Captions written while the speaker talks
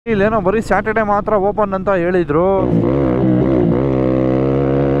ಇಲ್ಲೇನೋ ಬರೀ ಸ್ಯಾಟರ್ಡೆ ಮಾತ್ರ ಓಪನ್ ಅಂತ ಹೇಳಿದ್ರು.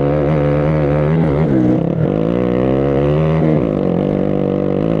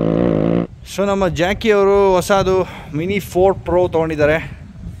 ಸೊ ನಮ್ಮ ಜಾಕಿ ಅವರು ಹೊಸದು ಮಿನಿ 4 Pro ತೊಗೊಂಡಿದ್ದಾರೆ.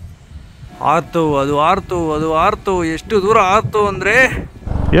 ಆರ್ತು ಎಷ್ಟು ದೂರ ಆರ್ತು ಅಂದರೆ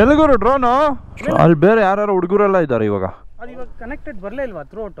ಎಲ್ಲಿಗೂರು ಡ್ರೋನು ಅಲ್ಲಿ ಬೇರೆ ಯಾರು ಹುಡುಗರೆಲ್ಲ ಇದ್ದಾರೆ ಇವಾಗ. ಕನೆಕ್ಟೆಡ್ ಬರಲೇ ಇಲ್ವಾ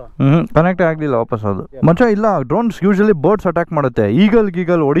ಥ್ರೋಟ್? ಕನೆಕ್ಟ್ ಆಗಲಿಲ್ಲ ವಾಪಸ್ ಅದು. ಮಚ್ಚ ಇಲ್ಲ, ಡ್ರೋನ್ಸ್ ಯೂಶಲಿ ಬರ್ಡ್ಸ್ ಅಟ್ಯಾಕ್ ಮಾಡುತ್ತೆ.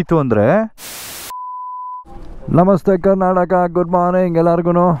 ಈಗಲ್ ಹೊಡಿತು ಅಂದರೆ. ನಮಸ್ತೆ ಕರ್ನಾಟಕ, ಗುಡ್ ಮಾರ್ನಿಂಗ್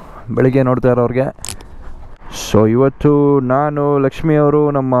ಎಲ್ಲರಿಗೂ, ಬೆಳಿಗ್ಗೆ ನೋಡ್ತಾ ಇರೋರಿಗೆ. ಸೊ ಇವತ್ತು ನಾನು ಲಕ್ಷ್ಮಿ ಅವರು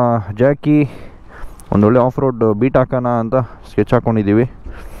ನಮ್ಮ ಜಾಕಿ ಒಂದೊಳ್ಳೆ ಆಫ್ ರೋಡ್ ಬೀಟ್ ಹಾಕೋಣ ಅಂತ ಸ್ಕೆಚ್ ಹಾಕ್ಕೊಂಡಿದ್ದೀವಿ.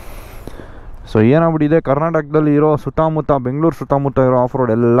 ಸೊ ಏನಾಗ್ಬಿಟ್ಟಿದೆ, ಕರ್ನಾಟಕದಲ್ಲಿ ಇರೋ ಸುತ್ತಮುತ್ತ, ಬೆಂಗಳೂರು ಸುತ್ತಮುತ್ತ ಇರೋ ಆಫ್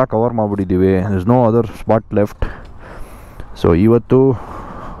ರೋಡ್ ಎಲ್ಲ cover ಮಾಡಿಬಿಟ್ಟಿದ್ದೀವಿ. Is no other spot left. So ಇವತ್ತು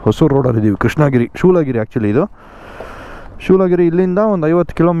ಹೊಸೂರು ರೋಡಲ್ಲಿದ್ದೀವಿ, ಕೃಷ್ಣಗಿರಿ, ಶೂಲಗಿರಿ ಆ್ಯಕ್ಚುಲಿ ಇದು ಶೂಲಗಿರಿ. ಇಲ್ಲಿಂದ ಒಂದು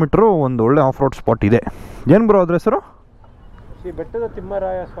 50 ಕಿಲೋಮೀಟ್ರು ಒಂದು ಒಳ್ಳೆ ಆಫ್ ರೋಡ್ ಸ್ಪಾಟ್ ಇದೆ. ಏನು ಬ್ರೋ ಅದ್ರ ಹೆಸರು? ಬೆಟ್ಟದ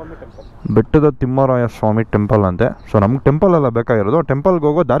ತಿಮ್ಮರಾಯ ಸ್ವಾಮಿ ಟೆಂಪಲ್. ಬೆಟ್ಟದ ತಿಮ್ಮರಾಯ ಸ್ವಾಮಿ ಟೆಂಪಲ್ ಅಂತೆ. ಸೊ ನಮ್ಗೆ ಟೆಂಪಲ್ ಎಲ್ಲ ಬೇಕಾಗಿರೋದು, ಟೆಂಪಲ್ಗೆ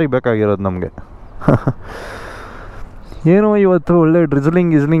ಹೋಗೋ ದಾರಿ ಬೇಕಾಗಿರೋದು ನಮಗೆ. ಏನೋ ಇವತ್ತು ಒಳ್ಳೆ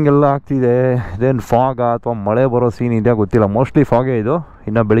ಡ್ರಿಸ್ಲಿಂಗ್ ಎಲ್ಲ ಆಗ್ತಿದೆ. ಇದೇನು ಫಾಗ ಅಥವಾ ಮಳೆ ಬರೋ ಸೀನ್ ಇದೆಯಾ ಗೊತ್ತಿಲ್ಲ. ಮೋಸ್ಟ್ಲಿ ಫಾಗೇ ಇದು.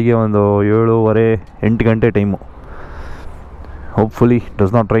 ಇನ್ನು ಬೆಳಿಗ್ಗೆ ಒಂದು 7:30-8 ಗಂಟೆ time. Hopefully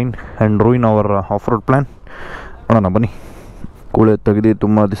does not rain and ruin hour of road plan. ನೋಡೋಣ ಬನ್ನಿ. ಕೂಳೆ ತೆಗೆದು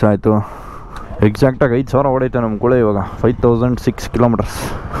ತುಂಬ ದಿವಸ ಆಯಿತು. ಎಕ್ಸಾಕ್ಟಾಗಿ 5,000 ಹೊಡೈತೆ ನಮ್ಮ ಕೂಳೆ ಇವಾಗ. 5,006 ಕಿಲೋಮೀಟರ್ಸ್.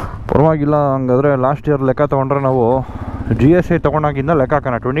 ಪರವಾಗಿಲ್ಲ. ಹಂಗಾದರೆ ಲಾಸ್ಟ್ ಇಯರ್ ಲೆಕ್ಕ ತೊಗೊಂಡ್ರೆ ನಾವು GSA ತೊಗೊಂಡಾಗಿಂದ ಲೆಕ್ಕ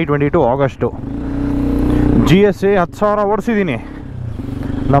ಹಾಕೋಣ. 2022 ಆಗಸ್ಟು GSA 10,000 ಓಡಿಸಿದ್ದೀನಿ.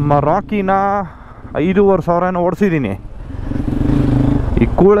 ನಮ್ಮ ರಾಕಿನ 5,500 ಓಡಿಸಿದ್ದೀನಿ. ಈ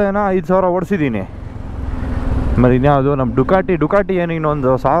ಕೂಳೆನ 5,000 ಓಡಿಸಿದ್ದೀನಿ. ಮತ್ತು ಇನ್ಯಾವುದು ನಮ್ಮ ಡುಕಾಟಿ ಏನು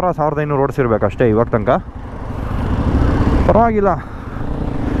ಇನ್ನೊಂದು 1,000-1,500 ಓಡಿಸಿರ್ಬೇಕಷ್ಟೇ ಇವಾಗ ತನಕ. ಪರವಾಗಿಲ್ಲ,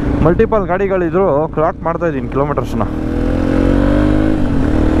 ಮಲ್ಟಿಪಲ್ ಗಾಡಿಗಳಿದ್ರು ಕ್ಲಾಕ್ ಮಾಡ್ತಾಯಿದ್ದೀನಿ ಕಿಲೋಮೀಟರ್ಸ್ನ.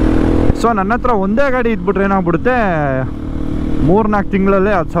 ಸೊ ನನ್ನ ಹತ್ರ ಒಂದೇ ಗಾಡಿ ಇದ್ಬಿಟ್ರೆ ಏನಾಗ್ಬಿಡುತ್ತೆ, 3-4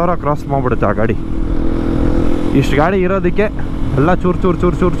 ತಿಂಗಳಲ್ಲೇ 10,000 ಕ್ರಾಸ್ ಮಾಡಿಬಿಡುತ್ತೆ ಆ ಗಾಡಿ. ಇಷ್ಟು ಗಾಡಿ ಇರೋದಕ್ಕೆ ಎಲ್ಲ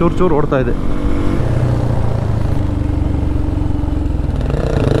ಚೂರು ಓಡ್ತಾಯಿದೆ.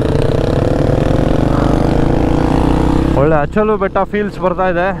 ಒಳ್ಳೆ ಅಚ್ಚಲು ಬೆಟ್ಟ ಫೀಲ್ಸ್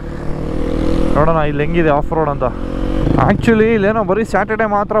ಬರ್ತಾಯಿದೆ. ನೋಡೋಣ ಇಲ್ಲಿ ಹೆಂಗಿದೆ ಆಫ್ ರೋಡ್ ಅಂತ. ಆ್ಯಕ್ಚುಲಿ ಇಲ್ಲೇನೋ ಬರೀ ಸ್ಯಾಟರ್ಡೆ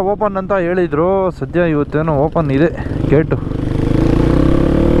ಮಾತ್ರ ಓಪನ್ ಅಂತ ಹೇಳಿದರು. ಸದ್ಯ ಇವತ್ತೇನೋ ಓಪನ್ ಇದೆ ಗೇಟು.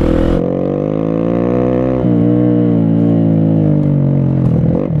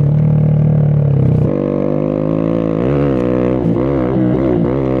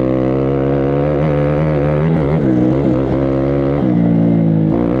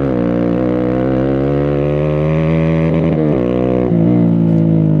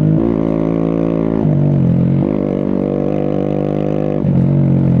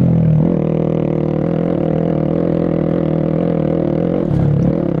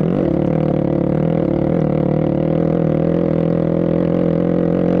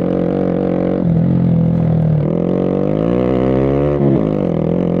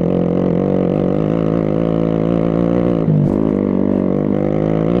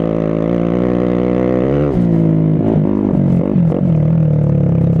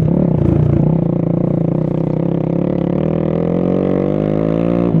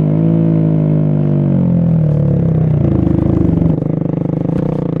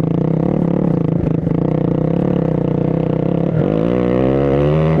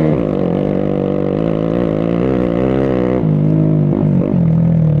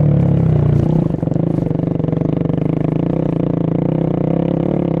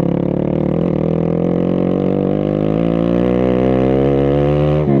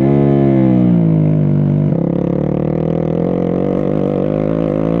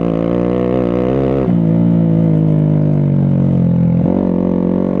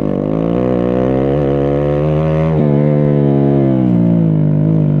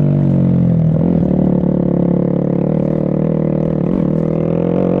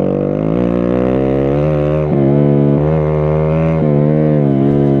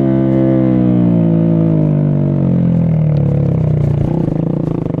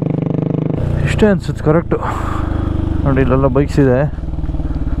 ಇಷ್ಟೇ ಅನ್ಸುತ್ತೆ ಕರೆಕ್ಟು. ನೋಡಿ ಇಲ್ಲೆಲ್ಲ ಬೈಕ್ಸ್ ಇದೆ.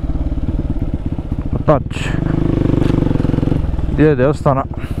 ಟಚ್ ಇದೇ ದೇವಸ್ಥಾನ.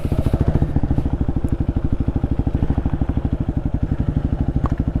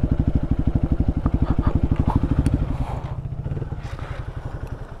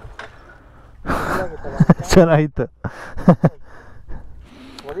 ಚೆನ್ನಾಗಿತ್ತು.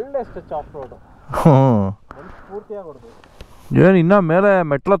 ಒಳ್ಳೆ ಸ್ಟೆಚ್ ಆಫ್ ರೋಡ್. ಏನು ಇನ್ನೂ ಮೇಲೆ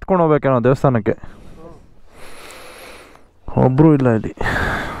ಮೆಟ್ಲು ಹತ್ಕೊಂಡು ಹೋಗ್ಬೇಕೇನೋ ದೇವಸ್ಥಾನಕ್ಕೆ. ಒಬ್ಬರು ಇಲ್ಲ ಇಲ್ಲಿ.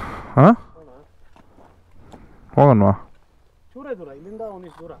 ಹಾಂ ಹೋಗೋಣವಾ? ಚೂರೇ ದೂರ, ಇಲ್ಲಿಂದ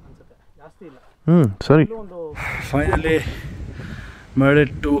ಒಂದಿಷ್ಟು ದೂರ ಅನ್ಸುತ್ತೆ, ಜಾಸ್ತಿ ಇಲ್ಲ. ಸರಿ. ಒಂದು finally made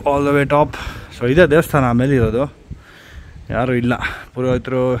it to all the way top. So ಇದೇ ದೇವಸ್ಥಾನ ಮೇಲೆ ಇರೋದು, ಯಾರೂ ಇಲ್ಲ,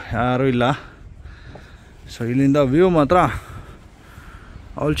 ಪುರೋಹಿತರು ಯಾರೂ ಇಲ್ಲ. ಸೊ ಇಲ್ಲಿಂದ ವ್ಯೂ ಮಾತ್ರ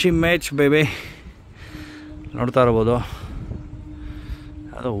ಅಲ್ಟಿಮೇಟ್ ಬೇಬಿ, ನೋಡ್ತಾ ಇರ್ಬೋದು.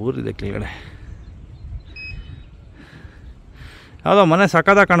 ಯಾವುದೋ ಊರಿದೆ ಕೆಳಗಡೆ, ಯಾವುದೋ ಮನೆ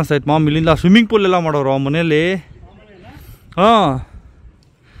ಸಕ್ಕದಾಗ ಕಾಣಿಸ್ತೈತೆ ಮಾಮ್. ಇಲ್ಲಿಂದ ಸ್ವಿಮ್ಮಿಂಗ್ ಪೂಲ್ ಎಲ್ಲ ಮಾಡೋರು ಆ ಮನೆಯಲ್ಲಿ. ಹಾಂ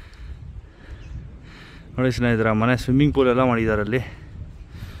ನೋಡಿ ಸ್ನೇಹಿತರ, ಮನೆ ಸ್ವಿಮ್ಮಿಂಗ್ ಪೂಲ್ ಎಲ್ಲ ಮಾಡಿದ್ದಾರೆ ಅಲ್ಲಿ.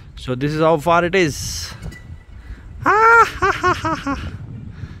 So this is how far it is.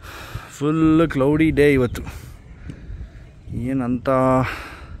 Full cloudy day ಇವತ್ತು, ಏನಂತ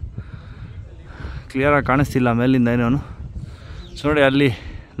ಕ್ಲಿಯರಾಗಿ ಕಾಣಿಸ್ತಿಲ್ಲ ಮೇಲಿಂದ ಏನೂ. ಸೊ ನೋಡಿ ಅಲ್ಲಿ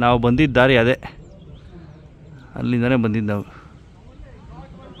ನಾವು ಬಂದಿದ್ದ ದಾರಿ ಅದೇ, ಅಲ್ಲಿಂದನೇ ಬಂದಿದ್ದು ನಾವು.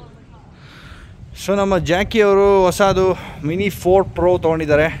 ಸೊ ನಮ್ಮ ಜಾಕಿ ಅವರು ಹೊಸದು ಮಿನಿ 4 Pro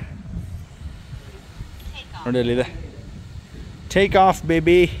ತೊಗೊಂಡಿದ್ದಾರೆ ನೋಡಿ, ಅಲ್ಲಿದೆ take off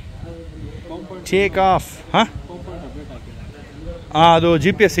baby, take off. ಹಾಂ ಅದು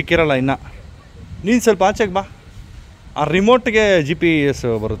GPS ಸಿಕ್ಕಿರಲ್ಲ ಇನ್ನು. ನೀನು ಸ್ವಲ್ಪ ಆಚೆಗೆ ಬಾ, ಆ ರಿಮೋಟ್ಗೆ GPS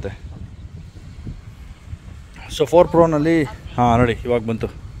ಬರುತ್ತೆ. ಸೊ 4 Proನಲ್ಲಿ ಹಾಂ ನೋಡಿ ಇವಾಗ ಬಂತು.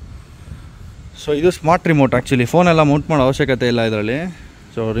 ಸೊ ಇದು ಸ್ಮಾರ್ಟ್ ರಿಮೋಟ್ ಆ್ಯಕ್ಚುಲಿ, ಫೋನೆಲ್ಲ ಮೌಂಟ್ ಮಾಡೋ ಅವಶ್ಯಕತೆ ಇಲ್ಲ ಇದರಲ್ಲಿ.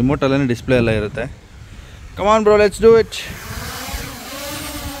 ಸೊ ರಿಮೋಟಲ್ಲೇ ಡಿಸ್ಪ್ಲೇ ಎಲ್ಲ ಇರುತ್ತೆ. ಕಮಾನ್ ಬ್ರೋ, ಲೆಟ್ಸ್ ಡೂ ಇಟ್.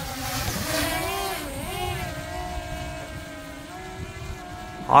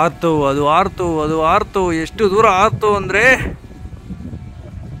 ಆರ್ತು ಅದು ಆರ್ತು ಅದು ಆರ್ತು, ಎಷ್ಟು ದೂರ ಆರ್ತು ಅಂದರೆ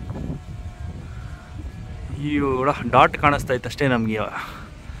ಈ ಡಾಟ್ ಕಾಣಿಸ್ತಾ ಇತ್ತು ಅಷ್ಟೇ ನಮಗೆ.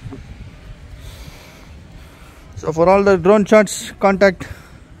 So for all the drone shots contact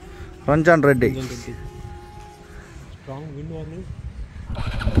Ranjan Reddy. Strong wind warning.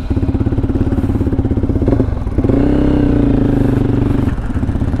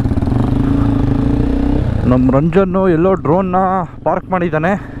 ನಮ್ಮ ರಂಜನ್ನು ಎಲ್ಲೋ ಡ್ರೋನ್ನ ಪಾರ್ಕ್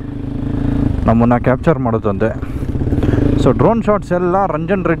ಮಾಡಿದ್ದಾನೆ, ನಮ್ಮನ್ನು ಕ್ಯಾಪ್ಚರ್ ಮಾಡೋದಂತೆ. ಸೊ ಡ್ರೋನ್ ಶಾಟ್ಸ್ ಎಲ್ಲ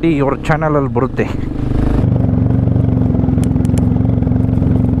ರಂಜನ್ ರೆಡ್ಡಿ ಅವ್ರ ಚಾನಲಲ್ಲಿ ಬರುತ್ತೆ.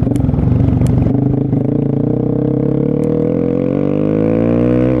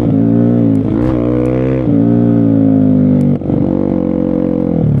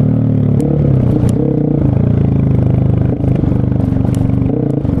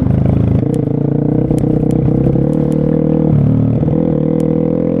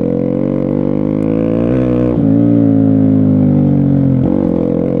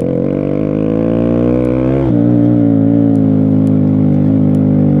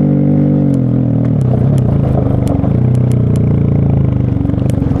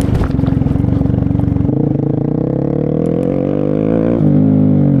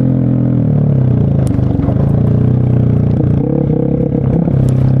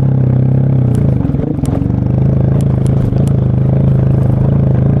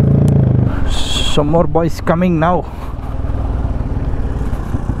 Some more boys coming now.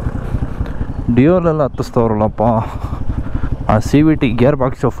 ಡಿಯೋಲೆಲ್ಲ ಹತ್ತಿಸ್ತವ್ರಲ್ಲಪ್ಪ, ಆ CVT gear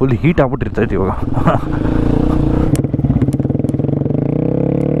box full heat ಆಗ್ಬಿಟ್ಟಿರ್ತೈತೆ ಇವಾಗ.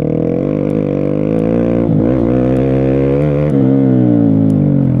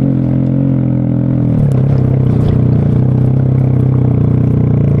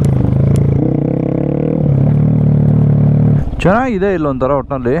 ಚೆನ್ನಾಗಿದೆ ಇಲ್ಲೊಂಥರ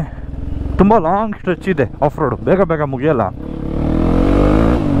ಒಟ್ಟಿನಲ್ಲಿ, ತುಂಬ ಲಾಂಗ್ ಸ್ಟ್ರೆಚ್ ಇದೆ. ಆಫ್ ರೋಡ್ ಬೇಗ ಬೇಗ ಮುಗಿಯಲ್ಲ,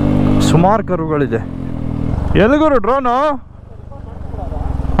 ಸುಮಾರು ಕರುಗಳಿದೆ. ಎಲ್ಲಿಗೂರು ಡ್ರೋನು?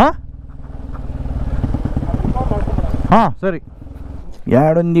 ಹಾಂ ಹಾಂ ಸರಿ.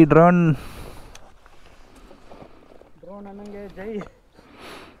 ಎರಡೊಂದು ಡ್ರೋನ್ ಅನ್ನಂಗೆ ಜೈ.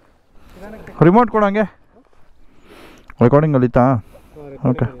 ರಿಮೋಟ್ ಕೊಡಂಗೆ, ರೆಕಾರ್ಡಿಂಗ್ ಅಲ್ಲಿತ್ತಾ?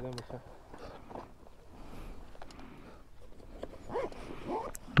 ಓಕೆ.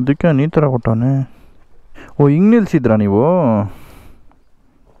 ಅದಕ್ಕೆ ನೀ ಥರ ಕೊಟ್ಟವನೆ. ಓ ಹಿಂಗೆ ನಿಲ್ಸಿದ್ರಾ ನೀವು?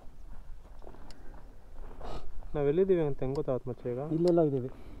 ನಾವೆಲ್ಲಿದ್ದೀವಿ ಅಂತ ಹೆಂಗೆ ಗೊತ್ತಾಗುತ್ತೆ ಮಚ್ಚ? ಈಗ ಇಲ್ಲೆಲ್ಲ ಇದ್ದೀವಿ,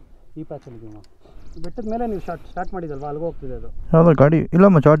 ಈ ಪ್ಯಾಚಲ್ಲಿ ಇದ್ದೀವಿ ನಾವು. ಬೆಟ್ಟದ ಮೇಲೆ ನೀವು ಸ್ಟಾರ್ಟ್ ಮಾಡಿದಲ್ವಾ, ಅಲ್ಲಿಗೆ ಹೋಗ್ತಿದೆ ಅದು. ಯಾವುದೋ ಗಾಡಿ ಇಲ್ಲ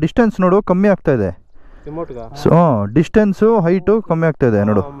ಮಚ್ಚ, ಡಿಸ್ಟೆನ್ಸ್ ನೋಡು ಕಮ್ಮಿ ಆಗ್ತಾ ಇದೆ. ರಿಮೋಟ್ಗೆ ಸೊ ಡಿಸ್ಟೆನ್ಸು ಹೈಟು ಕಮ್ಮಿ ಆಗ್ತಾ ಇದೆ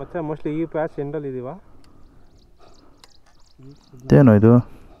ನೋಡು. ಮತ್ತೆ ಮೋಸ್ಟ್ಲಿ ಈ ಪ್ಯಾಚ್ ಎಂಡಲ್ಲಿ ಇದ್ದೀವಾ? ಏನೋ ಇದು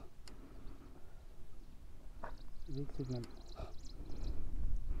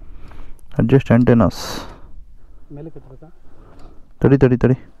ಅಡ್ಜಸ್ಟ್ ಆಂಟೆನಾಸ್ ಮೇಲೆ ಕಟ್ಟಬೇಕಾ? ತಡಿ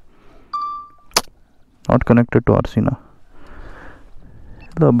ನಾಟ್ ಕನೆಕ್ಟೆಡ್ ಟು RCನಾ?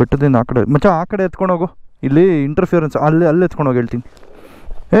 ಇಲ್ಲ, ಬೆಟ್ಟದಿಂದ ಆ ಕಡೆ ಮಚ್ಚ, ಆ ಕಡೆ ಎತ್ಕೊಂಡು ಹೋಗು. ಇಲ್ಲಿ ಇಂಟರ್ಫಿಯರೆನ್ಸ್ ಅಲ್ಲಿ ಎತ್ಕೊಂಡು ಹೋಗಿ ಹೇಳ್ತೀನಿ.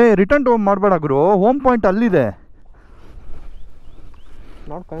 ರಿಟರ್ನ್ ಟು ಹೋಮ್ ಮಾಡಬೇಡ ಗುರು, ಹೋಮ್ ಪಾಯಿಂಟ್ ಅಲ್ಲಿದೆ.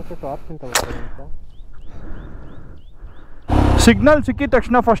 ನಾಟ್ ಕನೆಕ್ಟೆಡ್ ಟು ಆಪ್ಷನ್ ತಗೋತಾರೆ. ಸಿಗ್ನಲ್ ಸಿಕ್ಕಿದ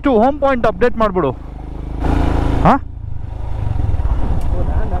ತಕ್ಷಣ ಫಸ್ಟು ಹೋಮ್ ಪಾಯಿಂಟ್ ಅಪ್ಡೇಟ್ ಮಾಡಿಬಿಡು. ಹಾಂ,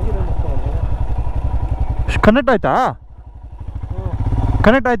 ಕನೆಕ್ಟ್ ಆಯ್ತಾ?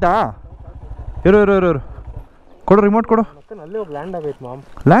 ಕನೆಕ್ಟ್ ಆಯ್ತಾ? ಇರು ಕೊಡು, ರಿಮೋಟ್ ಕೊಡು. ಅಲ್ಲೇ ಹೋಗಿ ಲ್ಯಾಂಡ್ ಆಗೈತೆ ಮಾಮ್.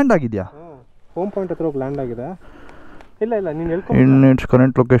 ಲ್ಯಾಂಡ್ ಆಗಿದೆಯಾ? ಹೋಮ್ ಪಾಯಿಂಟ್ ಹತ್ರ ಹೋಗಿ ಲ್ಯಾಂಡ್ ಆಗಿದೆ. ಇಲ್ಲ ನೀನು in its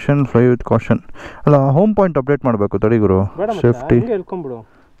current location fly with caution. ಅಲ್ಲ, ಹೋಮ್ ಪಾಯಿಂಟ್ ಅಪ್ಡೇಟ್ ಮಾಡಬೇಕು. ತಡಿ ಗುರು, ಸೇಫ್ಟಿ ಹೇಳ್ಕೊಂಬಿಡು.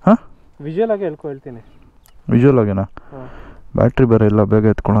 ಹಾಂ, ವಿಜುವಲ್ ಆಗಿ ಹೇಳ್ತೀನಿ. ವಿಜುವಲ್ ಆಗಿನಾ? ಬ್ಯಾಟ್ರಿ ಬೇರೆ ಇಲ್ಲ, ಬೇಗ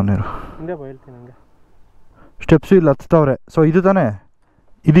ಎತ್ಕೊಳ್ಳೋ ನೀರು. ಹಿಂದೆ ಹೇಳ್ತೀನಿ. ಹಂಗೆ ಸ್ಟೆಪ್ಸು ಇಲ್ಲಿ ಹತ್ತವ್ರೆ. ಸೊ ಇದು ತಾನೇ,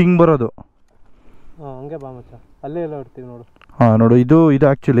 ಇದು ಹಿಂಗೆ ಬರೋದು. ಹಾಂ, ಹಂಗೆ ಬಾ ಮಚ್ಚ, ಅಲ್ಲೇ ಎಲ್ಲ ಇರ್ತೀವಿ ನೋಡು. ಹಾಂ ನೋಡು, ಇದು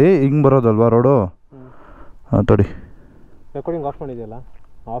ಆ್ಯಕ್ಚುಲಿ ಹಿಂಗೆ ಬರೋದಲ್ವಾ ರೋಡು? ಹಾಂ, ತಡಿ. Recording of ಮಾಡಿದೆಯಲ್ಲ?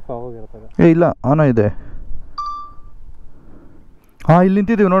 ಆಫ್ ಆಗೋಗಿರ್ತದೆ. ಇಲ್ಲ, ಆನ ಇದೆ. ಹಾಂ, ಇಲ್ಲಿ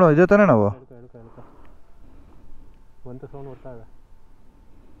ನಿಂತಿದ್ದೀವಿ ನೋಡು, ಇದೇ ತಾನೇ ನಾವು. ಒಂದು ಸೌಂಡ್ ಬರ್ತಾ ಇದೆ.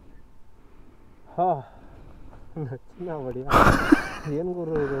 ಹಾಂ, ನಚ್ಚಿನ ಬಡಿಯ ಏನು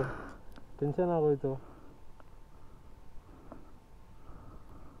ಗುರು ಇದು, ಟೆನ್ಷನ್ ಆಗೋಯ್ತು.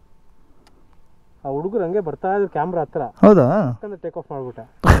 ಆ ಹುಡುಗರು ಹಂಗೆ ಬರ್ತಾ ಇದ್ರು ಕ್ಯಾಮ್ರಾ ಹತ್ರ. ಹೌದಾ? ಟೇಕ್ ಆಫ್ ಮಾಡ್ಬಿಟ್ಟೆ.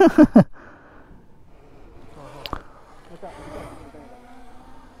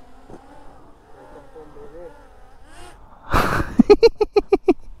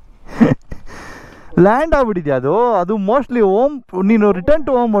 ಲ್ಯಾಂಡ್ ಆಗ್ಬಿಟ್ಟಿದೆ ಅದು ಮೋಸ್ಟ್ಲಿ ಹೋಮ್, ನೀನು ರಿಟರ್ನ್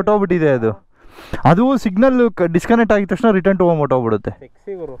ಟು ಹೋಮ್ ಹೊಟ್ಟೋಗ್ಬಿಟ್ಟಿದೆ ಅದು ಸಿಗ್ನಲ್ ಡಿಸ್ಕನೆಕ್ಟ್ ಆಗಿದ ತಕ್ಷಣ ರಿಟರ್ನ್ ಟು ಹೋಮ್ ಹೊಟ್ಟೋಗ್ಬಿಡುತ್ತೆ.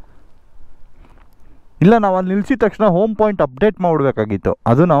 ಇಲ್ಲ, ನಾವು ಅಲ್ಲಿ ನಿಲ್ಸಿದ ತಕ್ಷಣ ಹೋಮ್ ಪಾಯಿಂಟ್ ಅಪ್ಡೇಟ್ ಮಾಡಿಬಿಡ್ಬೇಕಾಗಿತ್ತು.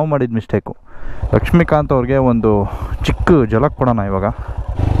 ಅದು ನಾವು ಮಾಡಿದ ಮಿಸ್ಟೇಕು. ಲಕ್ಷ್ಮೀಕಾಂತ್ ಅವ್ರಿಗೆ ಒಂದು ಚಿಕ್ಕ ಜಲಕ್ ಕೊಡೋಣ ಇವಾಗ.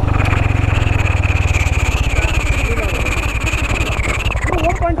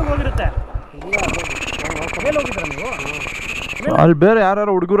 ಅಲ್ಲಿ ಬೇರೆ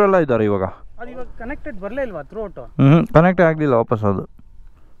ಯಾರು ಹುಡುಗರೆಲ್ಲ ಇದ್ದಾರೆ ಇವಾಗ. ಕನೆಕ್ಟೆಡ್ ಬರಲೇ ಇಲ್ವಾ ಥ್ರೂಔಟ್? ಕನೆಕ್ಟ್ ಆಗಲಿಲ್ಲ ವಾಪಸ್. ಅದು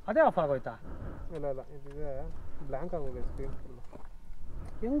ಅದೇ ಆಫ್ ಆಗೋಯ್ತಾ? ಇಲ್ಲ ಇದು ಬ್ಲ್ಯಾಂಕ್ ಆಗೋಗಿದೆ ಸ್ಕ್ರೀನ್.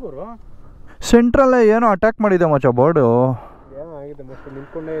 ಹೆಂಗೂರು ಸೆಂಟ್ರಲ್ಲೇ ಏನೋ ಅಟ್ಯಾಕ್ ಮಾಡಿದೆ ಮಚ್ಚ ಬೋರ್ಡು. ಏನೋ ಆಗಿದೆ ಮತ್ತೆ,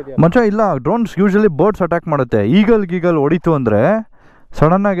 ನಿಂತ್ಕೊಂಡೇ ಇದೆಯಾ ಮಚ್ಚ? ಇಲ್ಲ, ಡ್ರೋನ್ಸ್ ಯೂಶಲಿ ಬೋರ್ಡ್ಸ್ ಅಟ್ಯಾಕ್ ಮಾಡುತ್ತೆ. ಗೀಗಲ್ ಹೊಡಿತು ಅಂದರೆ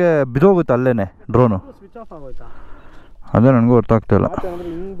ಸಡನ್ನಾಗೆ ಬಿದ್ದೋಗುತ್ತೆ ಅಲ್ಲೇನೆ ಡ್ರೋನು. Switch off ಆಗೋಯ್ತಾ? ಅದೇ ನನಗೂ ಅರ್ಥ ಆಗ್ತಾಯಿಲ್ಲ.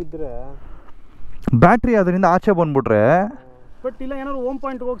 ಹಿಂಗೆ ಬಿದ್ದರೆ ಬ್ಯಾಟ್ರಿ ಅದರಿಂದ ಆಚೆ ಬಂದ್ಬಿಟ್ರೆ. ಬಟ್ ಇಲ್ಲ, ಏನಾದ್ರು ಹೋಮ್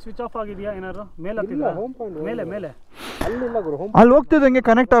ಪಾಯಿಂಟ್ ಹೋಗಿ ಸ್ವಿಚ್ ಆಫ್ ಆಗಿದೆಯಾ? ಏನಾದ್ರು ಮೇಲೆ ಹತ್ತಿಲ್ಲ? ಹೋಮ್ ಪಾಯಿಂಟ್ ಮೇಲೆ ಅಲ್ಲಿಲ್ಲ ಗುರು. ಅಲ್ಲಿ ಹೋಗ್ತಿದ್ದಂಗೆ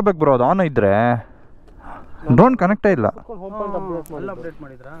ಕನೆಕ್ಟ್ ಆಗ್ಬೇಕು ಬ್ರೋ, ಅದು ಆನ್ ಇದ್ರೆ. ಡ್ರೋನ್ ಕನೆಕ್ಟೇ ಇಲ್ಲ. ಹೋಮ್ ಪಾಯಿಂಟ್ ಅಪ್ಡೇಟ್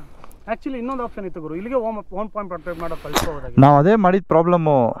ಮಾಡಿದ್ರಾ? ಆ್ಯಕ್ಚುಲಿ ಇನ್ನೊಂದು ಆಪ್ಷನ್ ಇತ್ತು ಗುರು, ಇಲ್ಲಿಗೆ ಹೋಮ್ ಪಾಯಿಂಟ್ ಅಪ್ಡೇಟ್ ಮಾಡೋದು ಕಳಿಸ್ಕೋಬೋದಾಗಿ. ನಾವು ಅದೇ ಮಾಡಿದ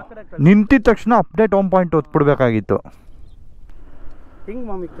ಪ್ರಾಬ್ಲಮ್ಮು. ನಿಂತಿದ ತಕ್ಷಣ ಅಪ್ಡೇಟ್ ಹೋಮ್ ಪಾಯಿಂಟ್ ಒತ್ಬಿಡ್ಬೇಕಾಗಿತ್ತು. ಹಿಂಗೆ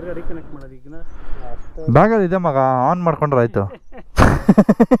ಮಾಮಿ ರೀಕನೆಕ್ಟ್ ಮಾಡೋದು ಈಗ ಬ್ಯಾಗಲ್ಲಿ ಇದೆ ಮಗ, ಆನ್ ಮಾಡ್ಕೊಂಡ್ರೆ ಆಯಿತು.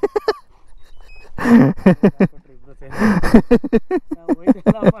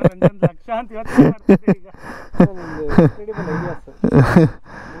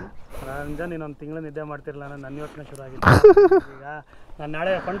 ರಂಜನ್ ಇನ್ನೊಂದು ತಿಂಗಳು ನಿದ್ದೆ ಮಾಡ್ತಿರಲ್ಲ, ನನ್ನ ಯೋಚನೆ ಶುರು ಆಗಿದೆ. ಈಗ ನಾನು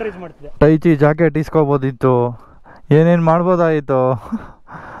ನಾಳೆ ಫಂಡ್ ರೈಸ್ ಮಾಡ್ತಿದ್ದೆ. ಟೈಚಿ ಜಾಕೆಟ್ ಇಸ್ಕೋಬೋದಿತ್ತು, ಏನೇನು ಮಾಡ್ಬೋದಾಯಿತು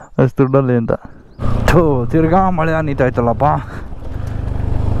ಅಷ್ಟು ದುಡ್ಡಲ್ಲಿ ಅಂತ. ತಿರ್ಗಾ ಮಳೆ ಅನ್ನೀತಾಯ್ತಲ್ಲಪ್ಪ.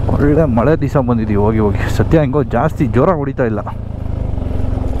 ಒಳ್ಳೆ ಮಳೆ ದಿವಸ ಬಂದಿದ್ದೀವಿ ಹೋಗಿ. ಸದ್ಯ ಹೆಂಗೋ ಜಾಸ್ತಿ ಜೋರಾಗಿ ಹೊಡಿತಾ ಇಲ್ಲ.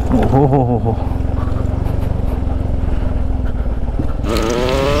 ಓಹೋ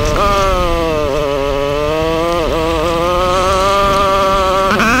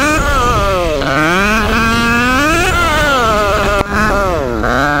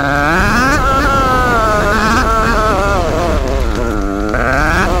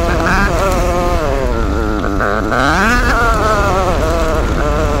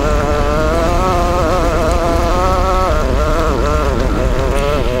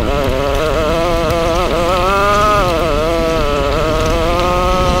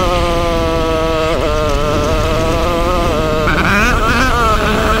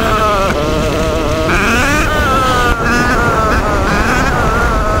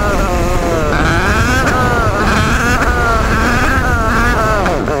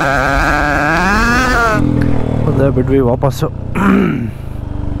ಬಿಡ್ವಿ ವಾಪಸ್ಸು.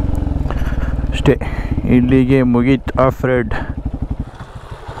 ಅಷ್ಟೇ, ಇಲ್ಲಿಗೆ ಮುಗೀತು ಆಫ್ರೋಡ್.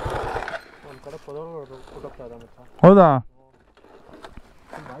 ಹೌದಾ?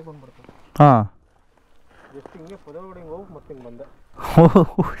 ಹಾಂ,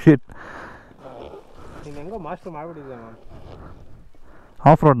 ಶಿಟ್. ನೀನು ಹೆಂಗೋ ಮಾಸ್ಟರ್ ಮಾಡಿಬಿಟ್ಟಿದ್ದೆ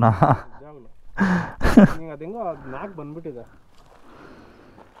ಆಫ್ ರೋಡ್ನಾ? ಅದು ಹೆಂಗೋ ನಾಲ್ಕು ಬಂದ್ಬಿಟ್ಟಿದೆ.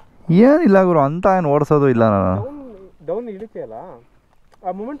 ಏನಿಲ್ಲ ಗುರು, ಅಂತ ಏನು ಓಡಿಸೋದು ಇಲ್ಲ ನಾನು. ಡೌನ್ ಇಳಿತೀಯಲ್ಲ,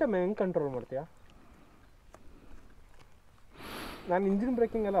 ಆ ಮೂಮೆಂಟಮ್ ಹೆಂಗೆ ಕಂಟ್ರೋಲ್ ಮಾಡ್ತೀಯಾ? ನಾನು ಇಂಜಿನ್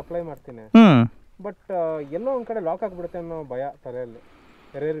ಬ್ರೇಕಿಂಗ್ ಎಲ್ಲ ಅಪ್ಲೈ ಮಾಡ್ತೀನಿ, ಬಟ್ ಎಲ್ಲೋ ಒಂದು ಕಡೆ ಲಾಕ್ ಆಗಿಬಿಡುತ್ತೆ ಅನ್ನೋ ಭಯ ತಲೆಯಲ್ಲಿ.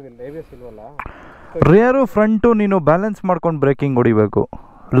 ರೇರ್ ವಿಲ್ ABS ಇಲ್ವಲ್ಲ. ರೇರು ಫ್ರಂಟು ನೀನು ಬ್ಯಾಲೆನ್ಸ್ ಮಾಡ್ಕೊಂಡು ಬ್ರೇಕಿಂಗ್ ಹೊಡಿಬೇಕು,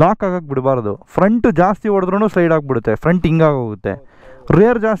 ಲಾಕ್ ಆಗಕ್ಕೆ ಬಿಡಬಾರ್ದು. ಫ್ರಂಟು ಜಾಸ್ತಿ ಹೊಡೆದ್ರೂ ಸ್ಲೈಡ್ ಆಗಿಬಿಡುತ್ತೆ, ಫ್ರಂಟ್ ಹಿಂಗಾಗೋಗುತ್ತೆ.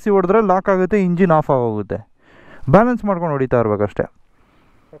 ರೇರ್ ಜಾಸ್ತಿ ಹೊಡೆದ್ರೆ ಲಾಕ್ ಆಗುತ್ತೆ, ಇಂಜಿನ್ ಆಫ್ ಆಗೋಗುತ್ತೆ. ಬ್ಯಾಲೆನ್ಸ್ ಮಾಡ್ಕೊಂಡು ಹೊಡಿತಾ ಇರ್ಬೇಕಷ್ಟೆ.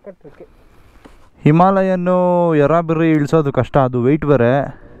 ಹಿಮಾಲಯನ್ನು ಎರಾಬಿರಿ ಇಳಿಸೋದು ಕಷ್ಟ, ಅದು ವೆಯ್ಟ್ ಬೇರೆ.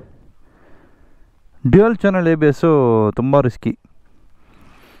 ಡ್ಯುಯಲ್ ಚಾನಲ್ ABS ತುಂಬ ರಿಸ್ಕಿ.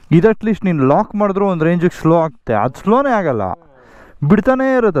 ಇದು ಅಟ್ಲೀಸ್ಟ್ ನೀನು ಲಾಕ್ ಮಾಡಿದ್ರು ಒಂದು ರೇಂಜಿಗೆ ಸ್ಲೋ ಆಗುತ್ತೆ, ಅದು ಸ್ಲೋನೇ ಆಗಲ್ಲ, ಬಿಡ್ತಾನೇ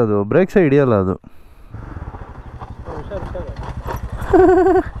ಇರುತ್ತೆ, ಅದು ಬ್ರೇಕ್ಸೇ ಹಿಡಿಯಲ್ಲ ಅದು.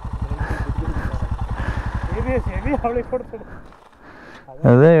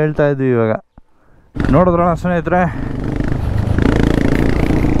 ಅದೇ ಹೇಳ್ತಾ ಇದ್ವಿ ಇವಾಗ. ನೋಡಿದ್ರಲ್ಲ ಸ್ನೇಹಿತರೆ,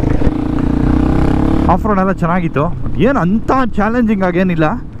 ಆಫ್ ರೋಡ್ ಎಲ್ಲ ಚೆನ್ನಾಗಿತ್ತು. ಏನು ಅಂಥ ಚಾಲೆಂಜಿಂಗ್ ಆಗೇನಿಲ್ಲ,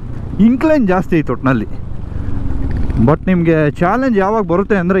 ಇನ್ಕ್ಲೈನ್ ಜಾಸ್ತಿ ಇತ್ತು ಒಟ್ಟಿನಲ್ಲಿ. ಬಟ್ ನಿಮಗೆ ಚಾಲೆಂಜ್ ಯಾವಾಗ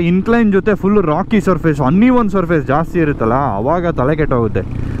ಬರುತ್ತೆ ಅಂದರೆ ಇನ್ಕ್ಲೈನ್ ಜೊತೆ ಫುಲ್ ರಾಕಿ ಸರ್ಫೇಸ್, ಅನ್ನೀವನ್ ಸರ್ಫೇಸ್ ಜಾಸ್ತಿ ಇರುತ್ತಲ್ಲ, ಆವಾಗ ತಲೆ ಕೆಟ್ಟೋಗುತ್ತೆ.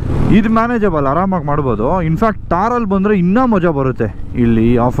 ಇದು ಮ್ಯಾನೇಜಬಲ್, ಆರಾಮಾಗಿ ಮಾಡ್ಬೋದು. ಇನ್ಫ್ಯಾಕ್ಟ್ ತಾರಲ್ಲಿ ಬಂದರೆ ಇನ್ನೂ ಮಜಾ ಬರುತ್ತೆ ಇಲ್ಲಿ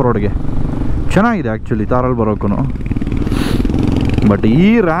ಆಫ್ ರೋಡ್ಗೆ. ಚೆನ್ನಾಗಿದೆ ಆ್ಯಕ್ಚುಲಿ ತಾರಲ್ಲಿ ಬರೋಕ್ಕೂ. ಬಟ್ ಈ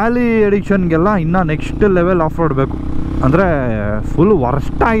ರ್ಯಾಲಿ ಎಡಿಕ್ಷನ್ಗೆಲ್ಲ ಇನ್ನೂ ನೆಕ್ಸ್ಟ್ ಲೆವೆಲ್ ಆಫ್ ರೋಡ್ ಬೇಕು, ಅಂದರೆ ಫುಲ್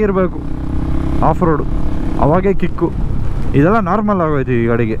ವರ್ಸ್ಟ್ ಆಗಿರಬೇಕು ಆಫ್ ರೋಡು, ಅವಾಗೇ ಕಿಕ್ಕು. ಇದೆಲ್ಲ ನಾರ್ಮಲ್ ಆಗೋಯ್ತು ಈ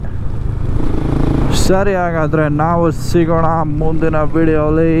ಗಾಡಿಗೆ. ಸರಿ, ಹಾಗಾದರೆ ನಾವು ಸಿಗೋಣ ಮುಂದಿನ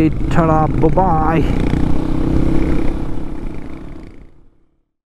ವಿಡಿಯೋಲಿ. ಬಾಯ್.